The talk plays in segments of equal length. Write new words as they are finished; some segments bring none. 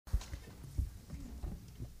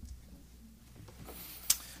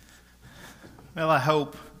Well, I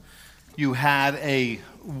hope you had a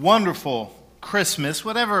wonderful Christmas,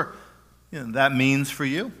 whatever that means for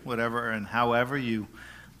you, whatever and however you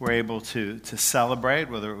were able to celebrate,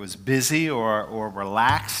 whether it was busy or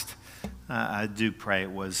relaxed. I do pray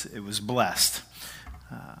it was blessed.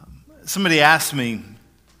 Somebody asked me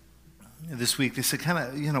this week. They said,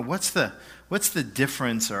 what's the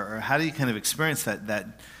difference, or how do you kind of experience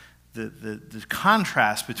the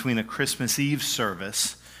contrast between a Christmas Eve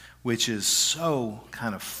service, which is so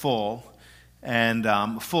kind of full and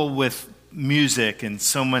full with music and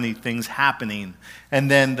so many things happening,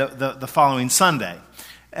 and then the following Sunday.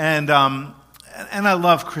 And I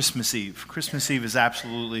love Christmas Eve. Christmas Eve is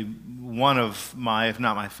absolutely one of my, if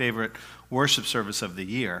not my favorite, worship service of the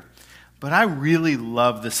year. But I really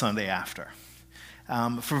love the Sunday after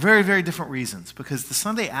for very, very different reasons. Because the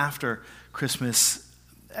Sunday after Christmas,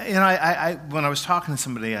 I when I was talking to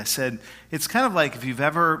somebody, I said, it's kind of like if you've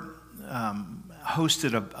ever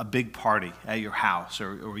hosted a big party at your house,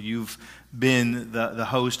 or you've been the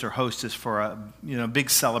host or hostess for a big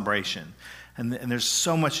celebration. And there's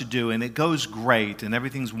so much to do, and it goes great, and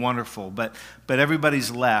everything's wonderful, but everybody's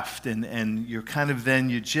left, and you're kind of then,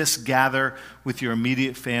 you just gather with your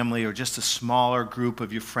immediate family or just a smaller group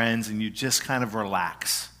of your friends, and you just kind of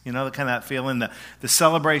relax. You know, the kind of that feeling, the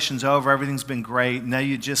celebration's over, everything's been great, now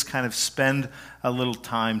you just kind of spend a little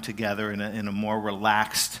time together in a more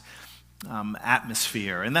relaxed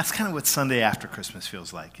atmosphere. And that's kind of what Sunday after Christmas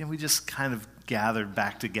feels like. And we just kind of gathered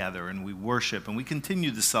back together, and we worship, and we continue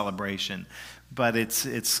the celebration, but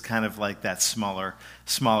it's kind of like that smaller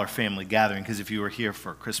family gathering. Because if you were here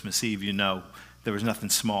for Christmas Eve, there was nothing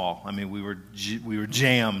small. I mean, we were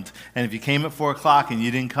jammed, and if you came at 4 o'clock and you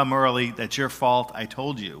didn't come early, that's your fault. I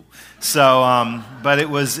told you. So, but it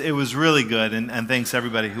was really good, and thanks to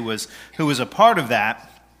everybody who was a part of that.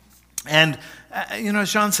 And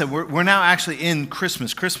as John said, we're now actually in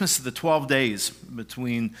Christmas. Christmas is the 12 days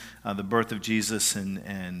between the birth of Jesus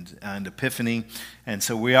and Epiphany, and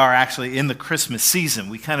so we are actually in the Christmas season.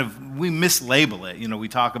 We mislabel it. We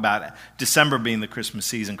talk about December being the Christmas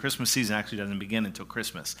season. Christmas season actually doesn't begin until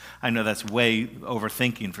Christmas. I know that's way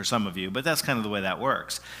overthinking for some of you, but that's kind of the way that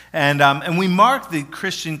works. And we mark the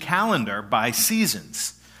Christian calendar by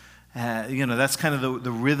seasons. That's kind of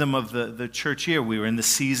the rhythm of the church year. We were in the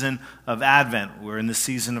season of Advent. We're in the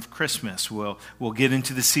season of Christmas. We'll get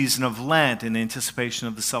into the season of Lent in anticipation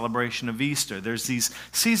of the celebration of Easter. There's these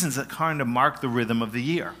seasons that kind of mark the rhythm of the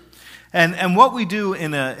year. And what we do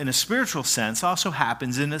in a spiritual sense also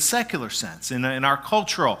happens in a secular sense, in our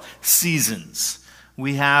cultural seasons.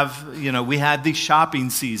 We had the shopping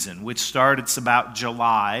season, which starts about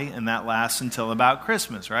July, and that lasts until about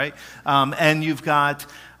Christmas, right? And you've got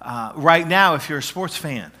right now, if you're a sports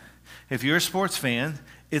fan,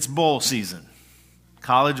 it's bowl season,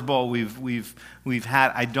 college bowl. We've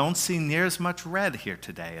had. I don't see near as much red here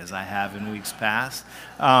today as I have in weeks past.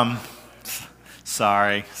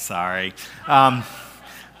 Sorry.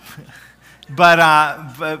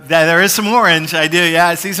 But there is some orange. I do, yeah.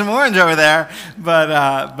 I see some orange over there.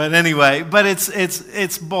 But anyway,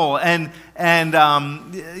 it's bowl, and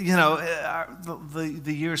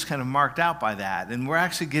the year's kind of marked out by that, and we're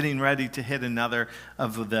actually getting ready to hit another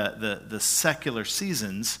of the secular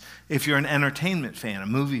seasons. If you're an entertainment fan, a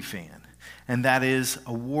movie fan, and that is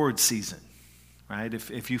award season. Right?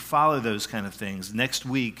 If you follow those kind of things, next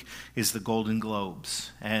week is the Golden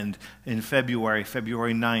Globes. And in February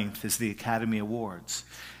 9th, is the Academy Awards.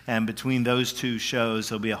 And between those two shows,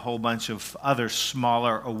 there'll be a whole bunch of other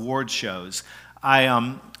smaller award shows. I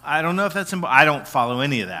don't know if that's important. I don't follow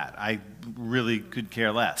any of that. I really could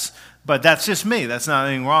care less. But that's just me. That's not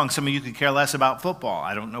anything wrong. Some of you could care less about football.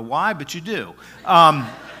 I don't know why, but you do.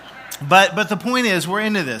 But the point is, we're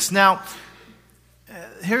into this. Now,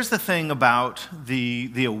 here's the thing about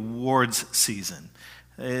the awards season.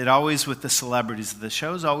 It always, with the celebrities, the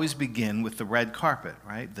shows always begin with the red carpet,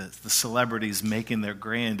 right? The celebrities making their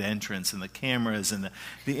grand entrance, and the cameras and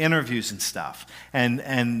the interviews and stuff.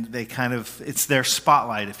 And they it's their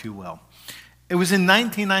spotlight, if you will. It was in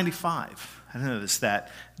 1995, I didn't know this, that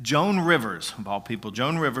Joan Rivers, of all people,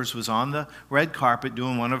 Joan Rivers was on the red carpet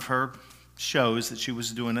doing one of her shows that she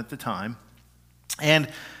was doing at the time. And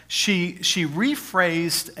she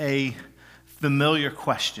rephrased a familiar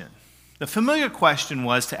question. The familiar question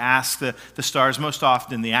was to ask the stars, most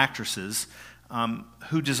often the actresses,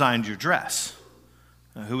 who designed your dress?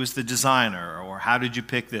 Who was the designer? Or how did you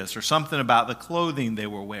pick this? Or something about the clothing they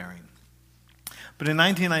were wearing. But in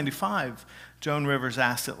 1995, Joan Rivers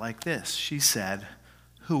asked it like this. She said,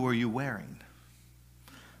 "Who are you wearing?"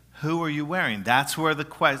 Who are you wearing? That's where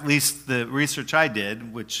at least the research I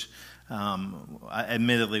did, which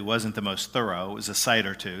admittedly wasn't the most thorough. It was a site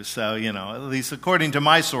or two. So, at least according to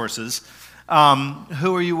my sources,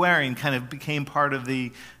 who are you wearing kind of became part of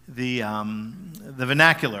the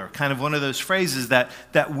vernacular, kind of one of those phrases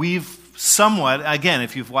that we've somewhat, again,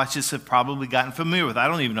 if you've watched this, have probably gotten familiar with. I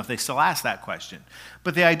don't even know if they still ask that question.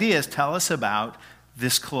 But the idea is, tell us about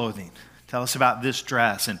this clothing. Tell us about this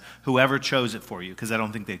dress and whoever chose it for you, because I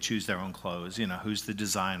don't think they choose their own clothes. Who's the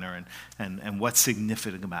designer and what's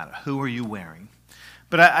significant about it? Who are you wearing?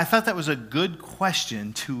 But I thought that was a good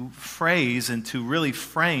question to phrase and to really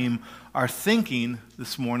frame our thinking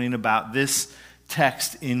this morning about this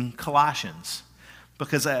text in Colossians.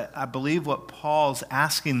 Because I believe what Paul's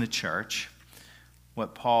asking the church,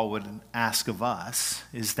 what Paul would ask of us,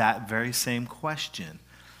 is that very same question.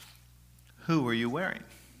 Who are you wearing?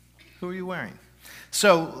 Who are you wearing?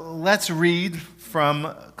 So let's read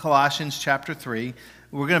from Colossians chapter 3.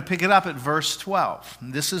 We're going to pick it up at verse 12.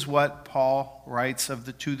 This is what Paul writes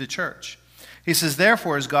to the church. He says,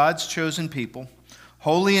 "Therefore, as God's chosen people,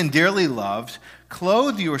 holy and dearly loved,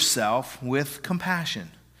 clothe yourself with compassion,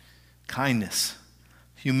 kindness,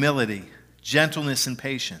 humility, gentleness, and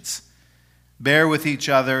patience. Bear with each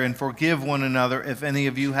other and forgive one another if any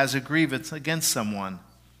of you has a grievance against someone.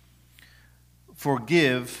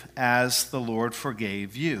 Forgive as the Lord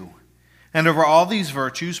forgave you. And over all these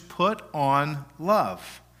virtues, put on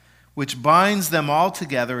love, which binds them all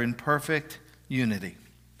together in perfect unity.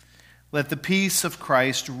 Let the peace of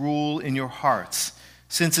Christ rule in your hearts,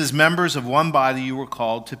 since as members of one body you were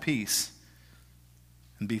called to peace.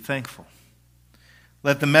 And be thankful.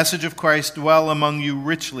 Let the message of Christ dwell among you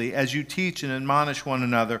richly as you teach and admonish one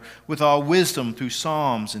another with all wisdom through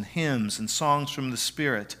psalms and hymns and songs from the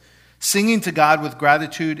Spirit, singing to God with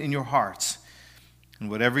gratitude in your hearts. And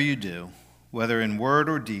whatever you do, whether in word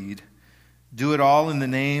or deed, do it all in the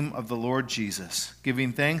name of the Lord Jesus,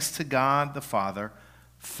 giving thanks to God the Father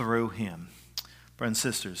through him." Brothers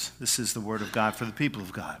and sisters, this is the word of God for the people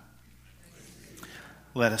of God.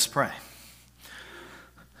 Let us pray.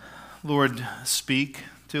 Lord, speak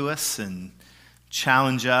to us and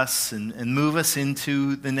challenge us and move us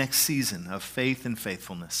into the next season of faith and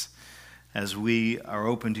faithfulness as we are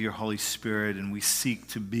open to your Holy Spirit and we seek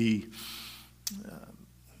to be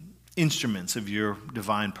instruments of your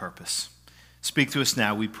divine purpose. Speak to us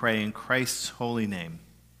now, we pray in Christ's holy name.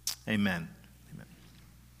 Amen. Amen.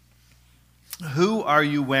 Who are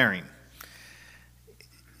you wearing?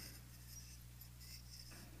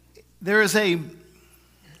 There is a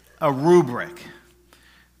rubric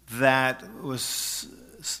that was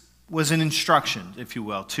an instruction, if you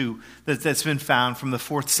will, that's been found from the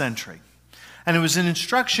 4th century. And it was an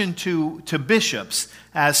instruction to bishops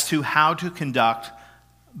as to how to conduct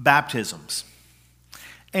baptisms.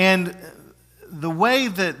 And the way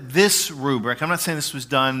that this rubric, I'm not saying this was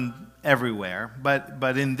done everywhere,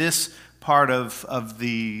 but in this part of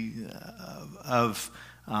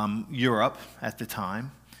Europe at the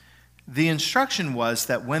time, the instruction was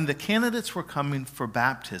that when the candidates were coming for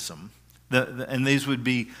baptism, and these would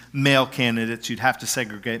be male candidates, you'd have to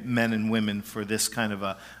segregate men and women for this kind of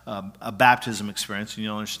a baptism experience, and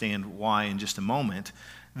you'll understand why in just a moment.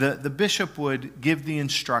 The bishop would give the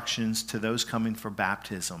instructions to those coming for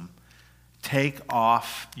baptism: take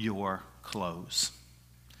off your clothes.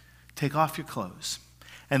 Take off your clothes.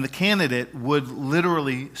 And the candidate would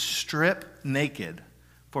literally strip naked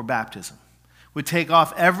for baptism. Would take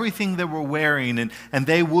off everything they were wearing, and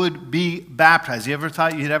they would be baptized. You ever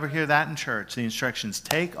thought you'd ever hear that in church? The instructions,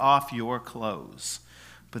 take off your clothes.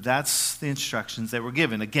 But that's the instructions they were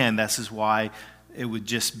given. Again, this is why it would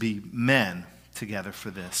just be men together for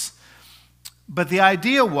this. But the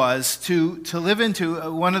idea was to live into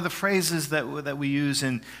one of the phrases that we use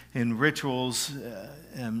in rituals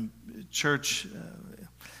and church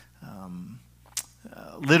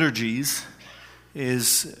liturgies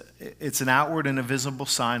is it's an outward and a visible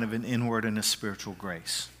sign of an inward and a spiritual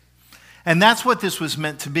grace. And that's what this was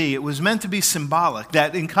meant to be. It was meant to be symbolic,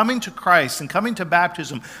 that in coming to Christ and coming to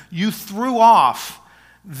baptism, you threw off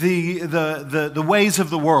the ways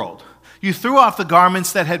of the world. You threw off the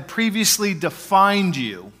garments that had previously defined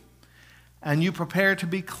you, and you prepared to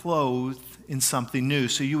be clothed in something new.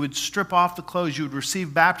 So you would strip off the clothes, you would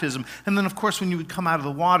receive baptism, and then of course when you would come out of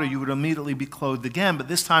the water, you would immediately be clothed again, but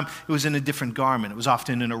this time it was in a different garment. It was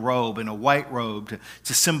often in a robe, in a white robe,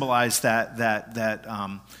 to symbolize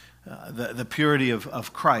the purity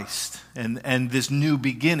of Christ and this new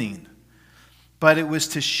beginning. But it was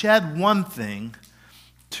to shed one thing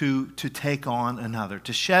to take on another,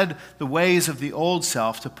 to shed the ways of the old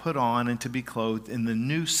self, to put on and to be clothed in the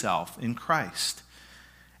new self in Christ.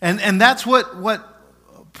 And that's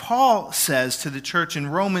what Paul says to the church in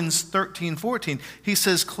Romans 13:14, he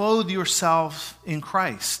says, clothe yourselves in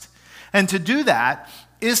Christ. And to do that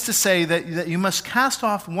is to say that you must cast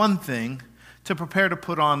off one thing to prepare to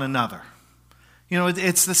put on another.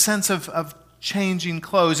 It's the sense of changing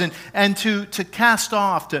clothes and to cast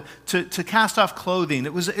off to cast off clothing.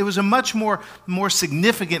 It was a much more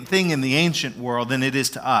significant thing in the ancient world than it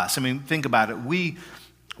is to us. I mean, think about it.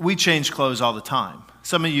 We change clothes all the time.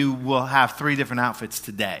 Some of you will have 3 different outfits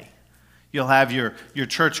today. You'll have your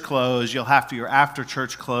church clothes. You'll have your after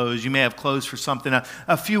church clothes. You may have clothes for something.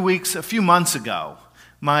 A few months ago,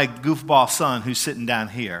 my goofball son, who's sitting down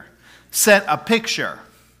here, sent a picture,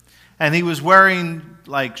 and he was wearing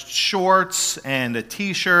like shorts and a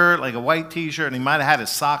t-shirt, like a white t-shirt, and he might have had his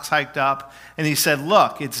socks hiked up. And he said,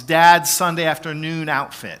 "Look, it's Dad's Sunday afternoon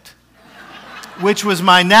outfit," which was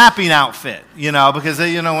my napping outfit, because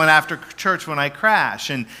when after church when I crash,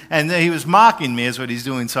 and he was mocking me is what he's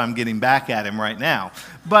doing, so I'm getting back at him right now.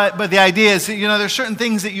 But the idea is, there's certain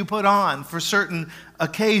things that you put on for certain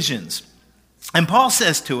occasions. And Paul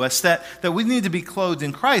says to us that we need to be clothed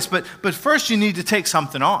in Christ, but first you need to take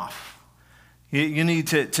something off. You need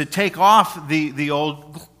to take off the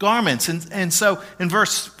old garments. And so in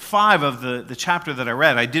verse 5 of the chapter that I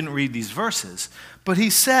read, I didn't read these verses, but he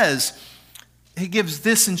gives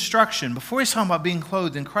this instruction. Before he's talking about being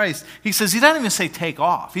clothed in Christ, he says, he doesn't even say take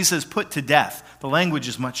off. He says put to death. The language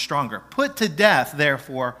is much stronger. Put to death,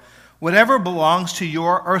 therefore, whatever belongs to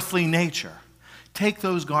your earthly nature. Take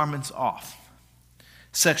those garments off.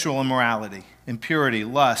 Sexual immorality, impurity,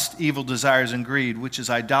 lust, evil desires, and greed, which is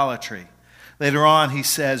idolatry. Later on, he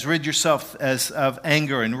says, rid yourself of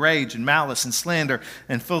anger and rage and malice and slander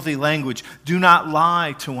and filthy language. Do not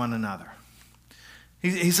lie to one another.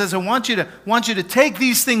 He says, I want you to take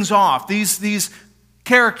these things off, these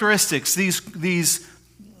characteristics, these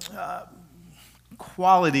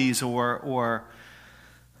qualities or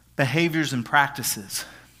behaviors and practices,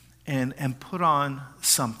 and put on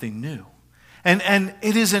something new. And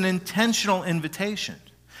it is an intentional invitation.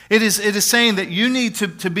 It is saying that you need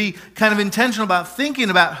to be kind of intentional about thinking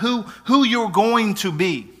about who you're going to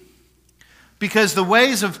be. Because the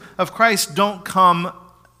ways of Christ don't come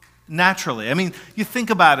naturally. I mean, you think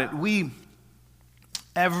about it.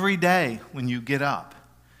 Every day when you get up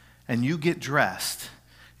and you get dressed,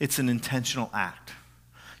 it's an intentional act.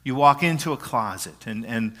 You walk into a closet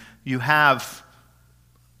and you have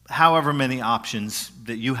however many options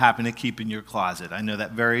that you happen to keep in your closet. I know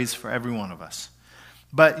that varies for every one of us.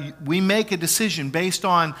 But we make a decision based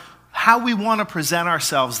on how we want to present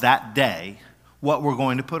ourselves that day, what we're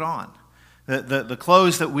going to put on. The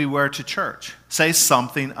clothes that we wear to church say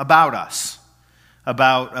something about us,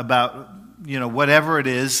 about whatever it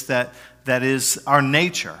is that is our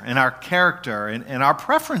nature and our character and our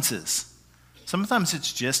preferences. Sometimes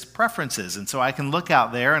it's just preferences, and so I can look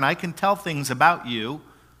out there and I can tell things about you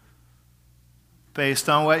based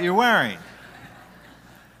on what you're wearing.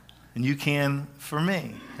 And you can for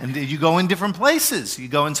me. And you go in different places. You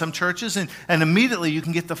go in some churches, and immediately you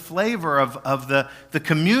can get the flavor of the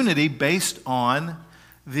community based on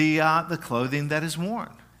the clothing that is worn.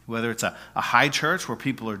 Whether it's a high church where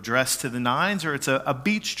people are dressed to the nines, or it's a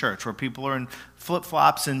beach church where people are in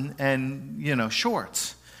flip-flops and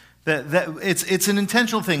shorts. That it's an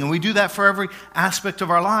intentional thing, and we do that for every aspect of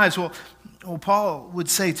our lives. Well, Paul would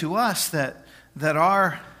say to us that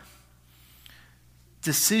our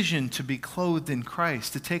decision to be clothed in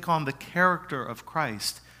Christ, to take on the character of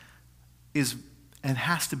Christ, is and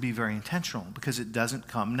has to be very intentional, because it doesn't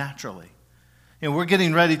come naturally. We're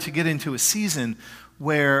getting ready to get into a season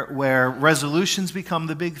where resolutions become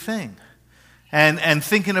the big thing, and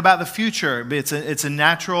thinking about the future. It's a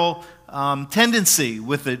natural tendency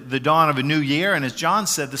with the dawn of a new year, and as John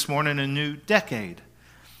said this morning, a new decade.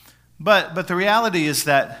 But the reality is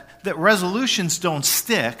that resolutions don't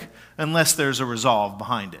stick unless there's a resolve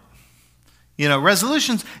behind it.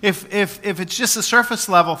 Resolutions, if it's just a surface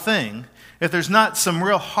level thing, if there's not some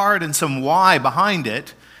real heart and some why behind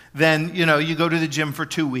it, then, you go to the gym for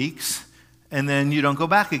 2 weeks and then you don't go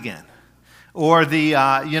back again. Or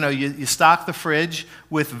you stock the fridge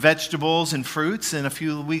with vegetables and fruits, and a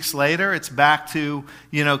few weeks later it's back to,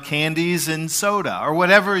 candies and soda, or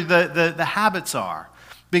whatever the habits are.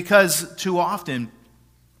 Because too often,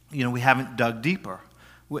 we haven't dug deeper.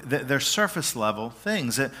 They're surface level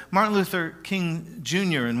things. Martin Luther King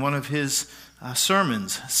Jr. in one of his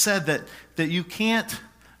sermons said that you can't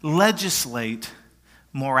legislate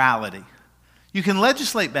morality. You can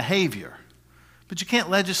legislate behavior, but you can't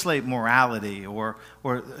legislate morality or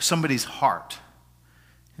somebody's heart.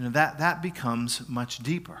 That becomes much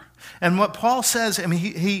deeper. And what Paul says,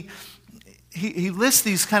 he lists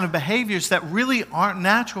these kind of behaviors that really aren't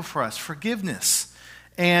natural for us. Forgiveness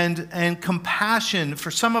and compassion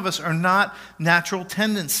for some of us are not natural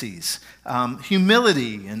tendencies.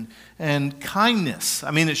 Humility and kindness.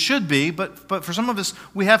 I mean, it should be, but for some of us,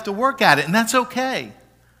 we have to work at it, and that's okay.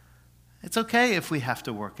 It's okay if we have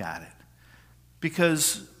to work at it.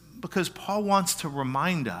 Because Paul wants to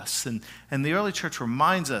remind us, and the early church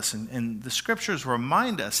reminds us, and the scriptures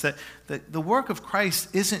remind us that the work of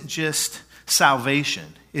Christ isn't just salvation.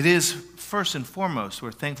 It is first and foremost,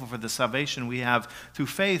 we're thankful for the salvation we have through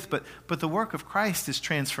faith, but the work of Christ is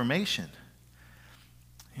transformation.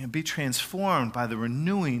 Be transformed by the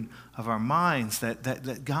renewing of our minds,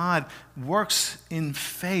 that God works in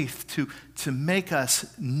faith to make us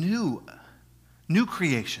new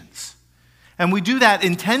creations. And we do that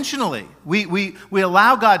intentionally. We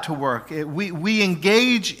allow God to work. We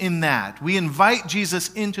engage in that. We invite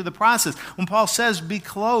Jesus into the process. When Paul says, be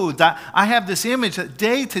clothed, I have this image that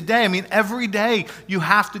day to day, every day you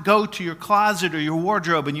have to go to your closet or your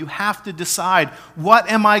wardrobe and you have to decide, what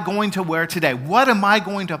am I going to wear today? What am I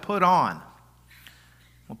going to put on?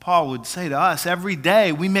 Well, Paul would say to us, every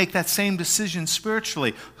day we make that same decision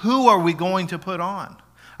spiritually. Who are we going to put on?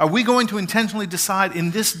 Are we going to intentionally decide in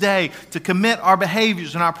this day to commit our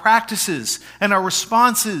behaviors and our practices and our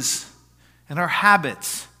responses and our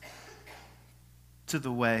habits to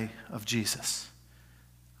the way of Jesus?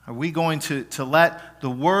 Are we going to let the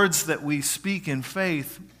words that we speak in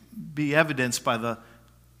faith be evidenced by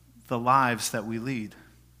the lives that we lead,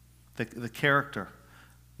 the character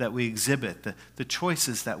that we exhibit, the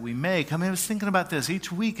choices that we make? I was thinking about this.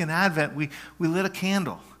 Each week in Advent, we lit a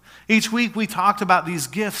candle. Each week we talked about these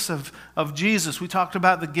gifts of Jesus. We talked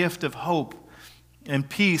about the gift of hope and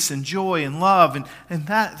peace and joy and love, and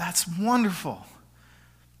that's wonderful.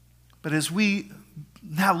 But as we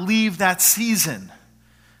now leave that season,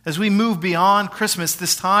 as we move beyond Christmas,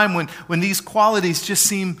 this time when these qualities just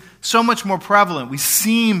seem so much more prevalent, we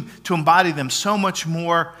seem to embody them so much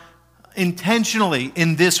more intentionally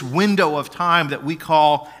in this window of time that we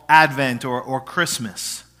call Advent or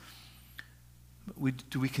Christmas.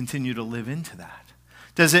 Do we continue to live into that?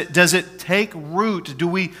 Does it take root? Do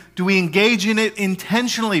we engage in it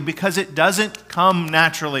intentionally? Because it doesn't come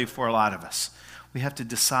naturally for a lot of us. We have to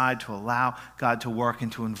decide to allow God to work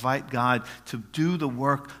and to invite God to do the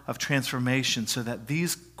work of transformation so that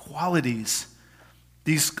these qualities,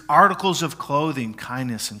 these articles of clothing,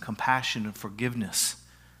 kindness and compassion and forgiveness,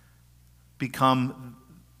 become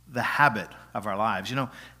the habit of our lives.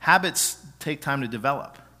 Habits take time to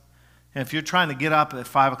develop. And if you're trying to get up at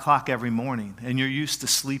 5 o'clock every morning and you're used to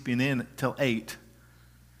sleeping in till 8,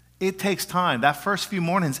 it takes time. That first few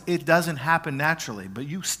mornings, it doesn't happen naturally, but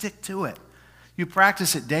you stick to it. You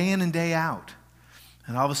practice it day in and day out.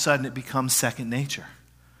 And all of a sudden, it becomes second nature.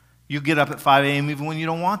 You get up at 5 a.m. even when you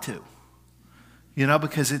don't want to.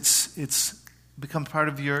 Because it's become part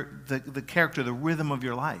of the character, the rhythm of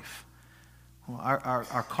your life. Well,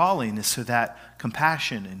 our calling is so that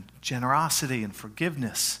compassion and generosity and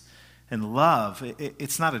forgiveness and love,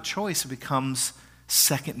 it's not a choice. It becomes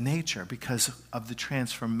second nature because of the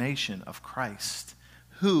transformation of Christ.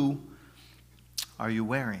 Who are you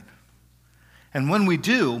wearing? And when we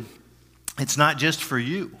do, it's not just for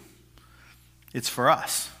you. It's for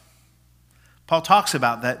us. Paul talks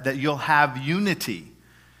about that you'll have unity.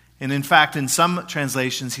 And in fact, in some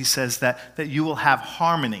translations, he says that you will have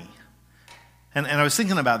harmony. And I was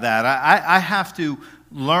thinking about that. I have to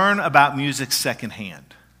learn about music secondhand.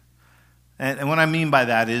 And what I mean by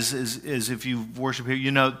that is if you worship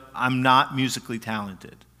here, I'm not musically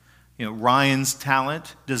talented. Ryan's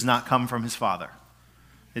talent does not come from his father.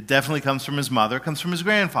 It definitely comes from his mother. It comes from his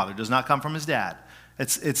grandfather. It does not come from his dad.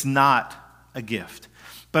 It's not a gift.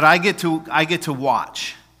 But I get to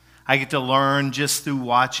watch. I get to learn just through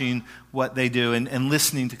watching what they do and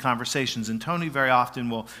listening to conversations. And Tony very often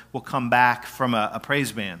will come back from a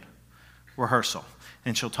praise band rehearsal.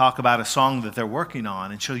 And she'll talk about a song that they're working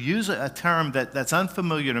on. And she'll use a term that's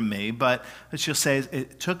unfamiliar to me, but she'll say,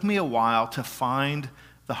 it took me a while to find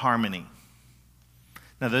the harmony.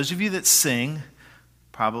 Now, those of you that sing,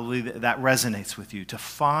 probably that resonates with you, to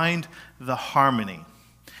find the harmony.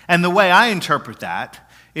 And the way I interpret that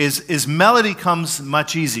is melody comes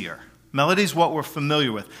much easier. Melody is what we're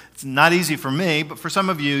familiar with. It's not easy for me, but for some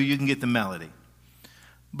of you, you can get the melody.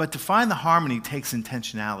 But to find the harmony takes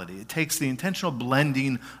intentionality. It takes the intentional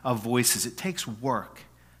blending of voices. It takes work.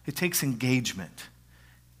 It takes engagement.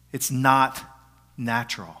 It's not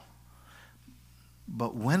natural.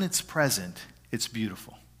 But when it's present, it's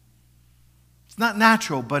beautiful. It's not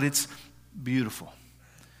natural, but it's beautiful.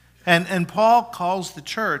 And Paul calls the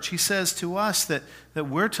church, he says to us that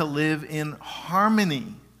we're to live in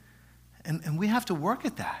harmony. And we have to work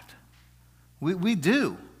at that. We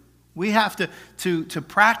do. We have to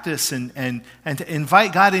practice and to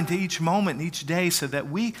invite God into each moment and each day so that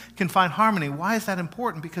we can find harmony. Why is that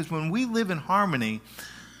important? Because when we live in harmony,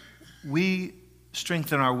 we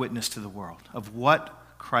strengthen our witness to the world of what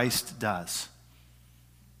Christ does.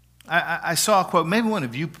 I saw a quote, maybe one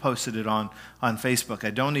of you posted it on Facebook.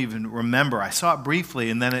 I don't even remember. I saw it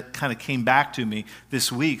briefly, and then it kind of came back to me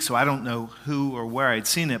this week, so I don't know who or where I'd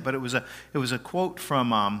seen it, but it was a quote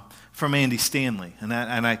from Andy Stanley, and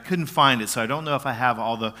I couldn't find it, so I don't know if I have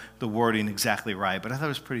all the wording exactly right, but I thought it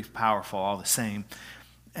was pretty powerful all the same.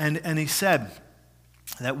 And he said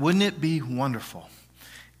that wouldn't it be wonderful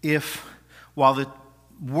if, while the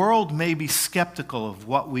world may be skeptical of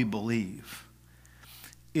what we believe,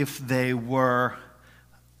 if they were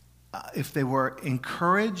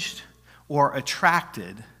encouraged or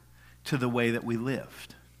attracted to the way that we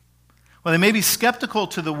lived. Well, they may be skeptical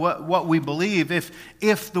to what we believe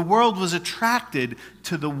if the world was attracted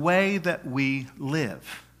to the way that we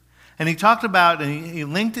live. And he talked about, and he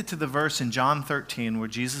linked it to the verse in John 13 where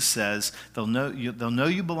Jesus says, they'll know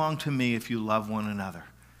you belong to me if you love one another.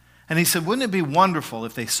 And he said, wouldn't it be wonderful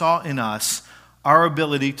if they saw in us our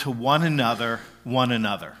ability to one another,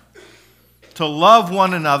 to love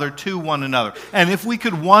one another to one another, and if we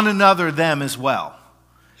could one another them as well.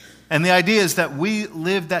 And the idea is that we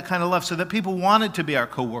lived that kind of love so that people wanted to be our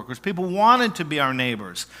coworkers, people wanted to be our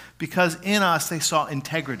neighbors, because in us they saw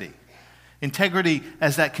integrity. Integrity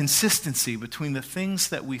as that consistency between the things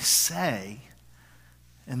that we say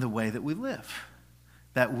and the way that we live.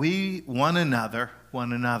 That we one another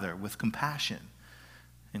with compassion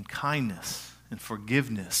and kindness and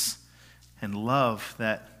forgiveness and love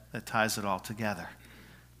that ties it all together.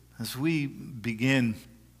 As we begin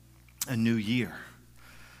a new year,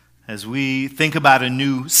 as we think about a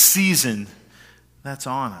new season that's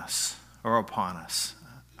on us or upon us,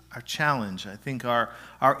 our challenge, I think our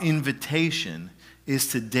invitation is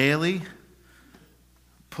to daily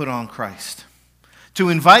put on Christ. To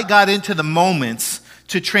invite God into the moments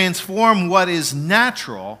to transform what is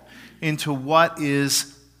natural into what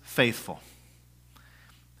is faithful.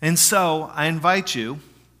 And so I invite you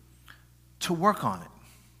to work on it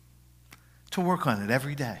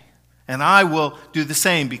every day. And I will do the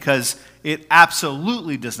same because it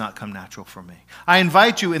absolutely does not come natural for me. I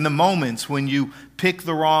invite you in the moments when you pick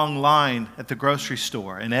the wrong line at the grocery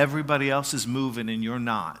store and everybody else is moving and you're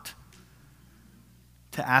not,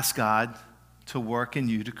 to ask God to work in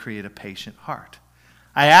you to create a patient heart.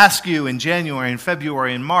 I ask you in January and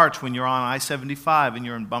February and March when you're on I-75 and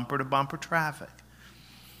you're in bumper-to-bumper traffic,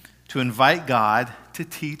 to invite God to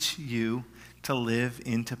teach you to live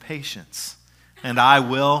into patience. And I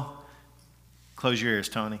will, close your ears,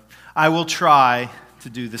 Tony, I will try to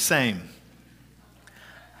do the same.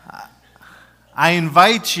 I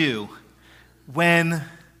invite you, when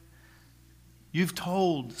you've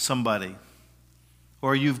told somebody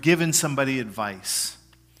or you've given somebody advice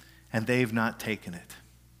and they've not taken it,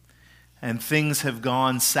 and things have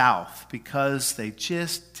gone south because they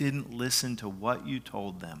just didn't listen to what you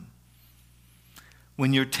told them,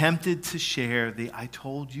 when you're tempted to share the I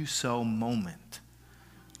told you so moment,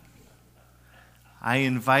 I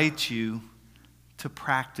invite you to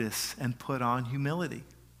practice and put on humility,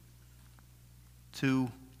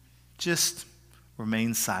 to just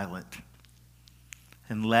remain silent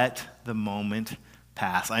and let the moment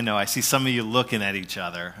pass. I know, I see some of you looking at each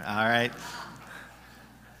other, all right?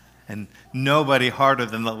 And nobody harder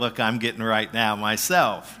than the look I'm getting right now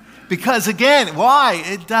myself. Because again, why?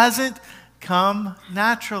 It doesn't come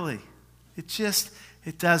naturally.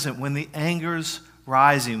 It doesn't. When the anger's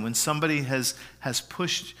rising, when somebody has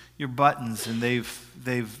pushed your buttons and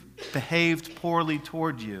they've behaved poorly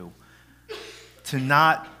toward you, to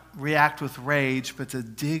not react with rage, but to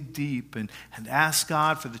dig deep and ask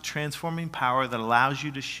God for the transforming power that allows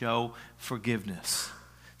you to show forgiveness.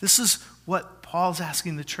 This is what Paul's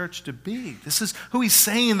asking the church to be. This is who he's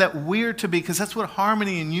saying that we're to be, because that's what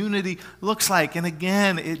harmony and unity looks like. And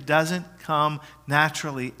again, it doesn't come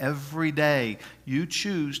naturally. Every day, you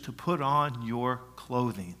choose to put on your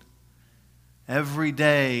clothing. Every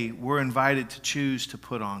day, we're invited to choose to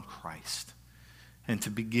put on Christ and to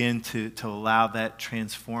begin to allow that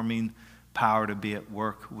transforming power to be at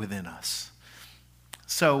work within us.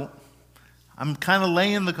 So, I'm kind of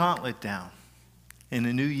laying the gauntlet down in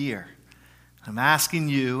a new year. I'm asking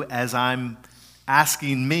you, as I'm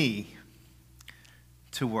asking me,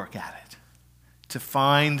 to work at it, to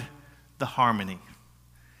find the harmony,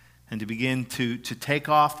 and to begin to take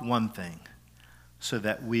off one thing so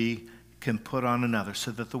that we can put on another,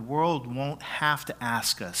 so that the world won't have to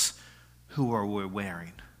ask us who are we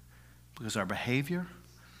wearing, because our behavior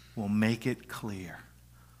will make it clear.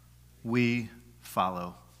 We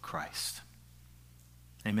follow Christ.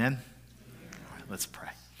 Amen? All right, let's pray.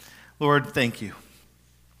 Lord, thank you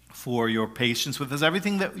for your patience with us.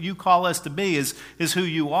 Everything that you call us to be is who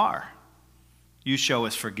you are. You show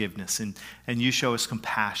us forgiveness, and you show us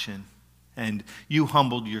compassion, and you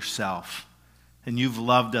humbled yourself, and you've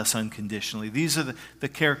loved us unconditionally. These are the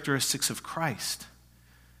characteristics of Christ.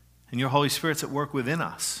 And your Holy Spirit's at work within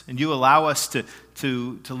us. And you allow us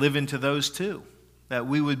to live into those too. That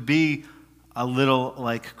we would be a little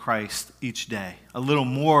like Christ each day. A little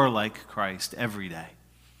more like Christ every day.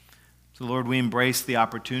 So Lord, we embrace the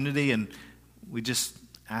opportunity, and we just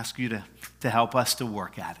ask you to help us to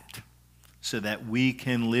work at it, so that we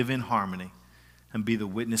can live in harmony and be the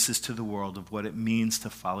witnesses to the world of what it means to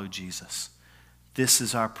follow Jesus. This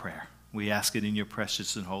is our prayer. We ask it in your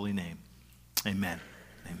precious and holy name. Amen.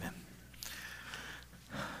 Amen.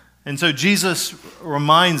 And so Jesus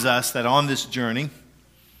reminds us that on this journey,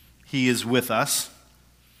 he is with us.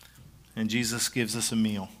 And Jesus gives us a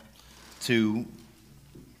meal to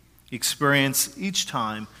experience each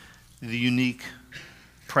time the unique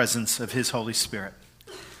presence of his Holy Spirit.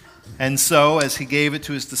 And so, as he gave it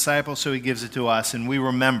to his disciples, so he gives it to us. And we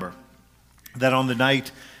remember that on the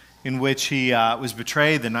night in which he was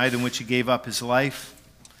betrayed, the night in which he gave up his life,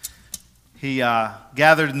 he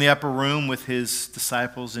gathered in the upper room with his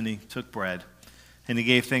disciples, and he took bread, and he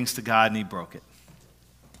gave thanks to God, and he broke it.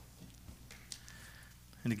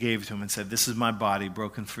 And he gave it to him and said, "This is my body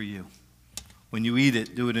broken for you. When you eat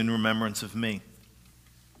it, do it in remembrance of me."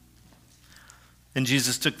 And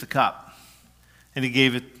Jesus took the cup, and he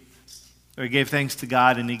gave thanks to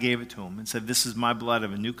God, and he gave it to him and said, "This is my blood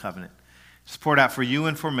of a new covenant. It's poured out for you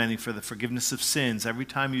and for many for the forgiveness of sins. Every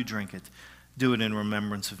time you drink it, do it in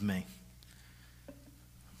remembrance of me."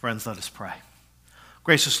 Friends, let us pray.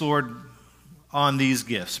 Gracious Lord, on these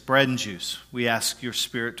gifts, bread and juice, we ask your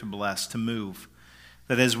Spirit to bless, to move,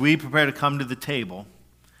 that as we prepare to come to the table,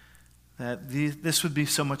 that this would be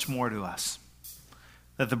so much more to us.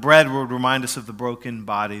 That the bread would remind us of the broken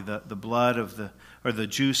body, the blood of the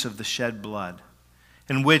juice of the shed blood,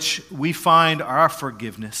 in which we find our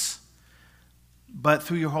forgiveness. But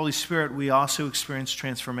through your Holy Spirit, we also experience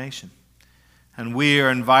transformation. And we are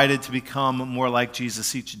invited to become more like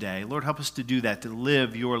Jesus each day. Lord, help us to do that, to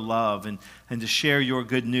live your love and to share your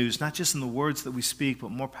good news, not just in the words that we speak,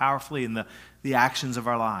 but more powerfully in the actions of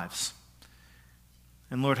our lives.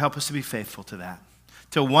 And Lord, help us to be faithful to that.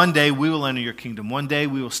 Till one day we will enter your kingdom. One day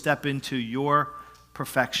we will step into your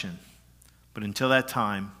perfection. But until that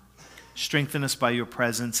time, strengthen us by your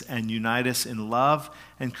presence and unite us in love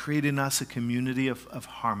and create in us a community of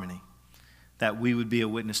harmony, that we would be a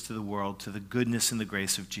witness to the world, to the goodness and the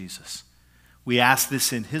grace of Jesus. We ask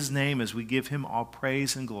this in his name as we give him all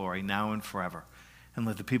praise and glory now and forever. And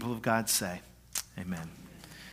let the people of God say, amen.